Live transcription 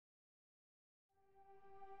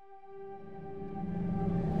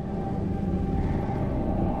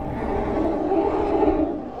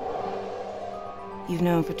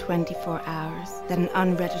known for 24 hours that an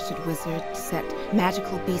unregistered wizard set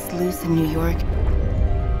magical beasts loose in New York?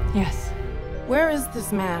 Yes. Where is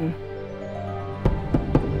this man?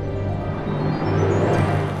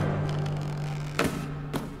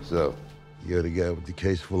 So, you're the guy with the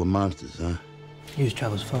case full of monsters, huh? News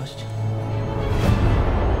travels fast.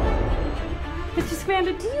 Mr.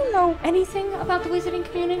 Scamander, do you know anything about the wizarding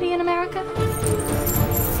community in America?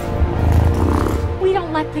 We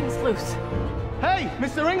don't let things loose. Hey,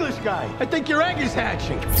 Mr. English guy, I think your egg is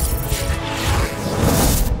hatching.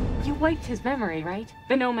 You wiped his memory, right?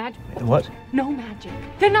 The no magic. The what? No magic.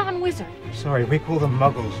 The non-wizard. Sorry, we call them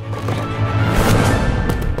muggles.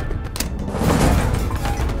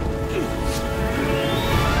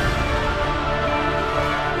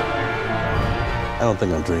 I don't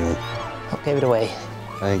think I'm dreaming. I'll give it away.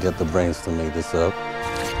 I ain't got the brains to make this up.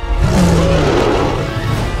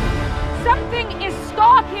 Something is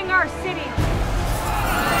stalking our city,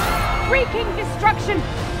 wreaking destruction,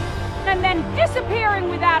 and then disappearing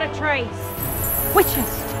without a trace.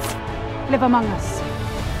 Witches live among us.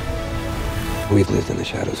 We've lived in the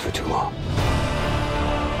shadows for too long.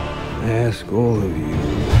 I ask all of you,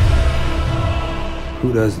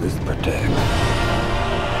 who does this protect?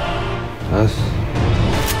 Us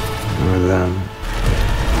or them?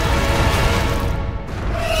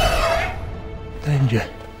 Danger.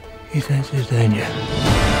 He senses danger.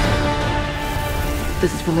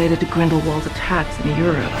 This is related to Grindelwald's attacks in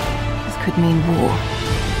Europe. This could mean war.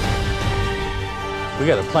 We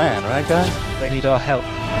got a plan, right, guys? They need our help.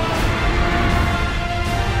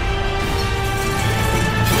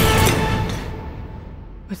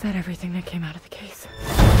 Was that everything that came out of the case?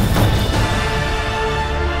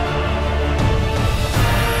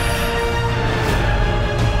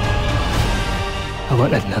 I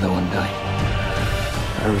won't let another one die.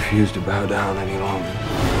 I refuse to bow down any longer.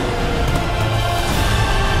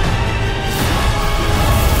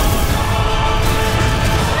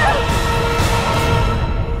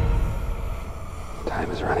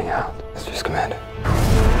 Time is running out, Mr. Scamander.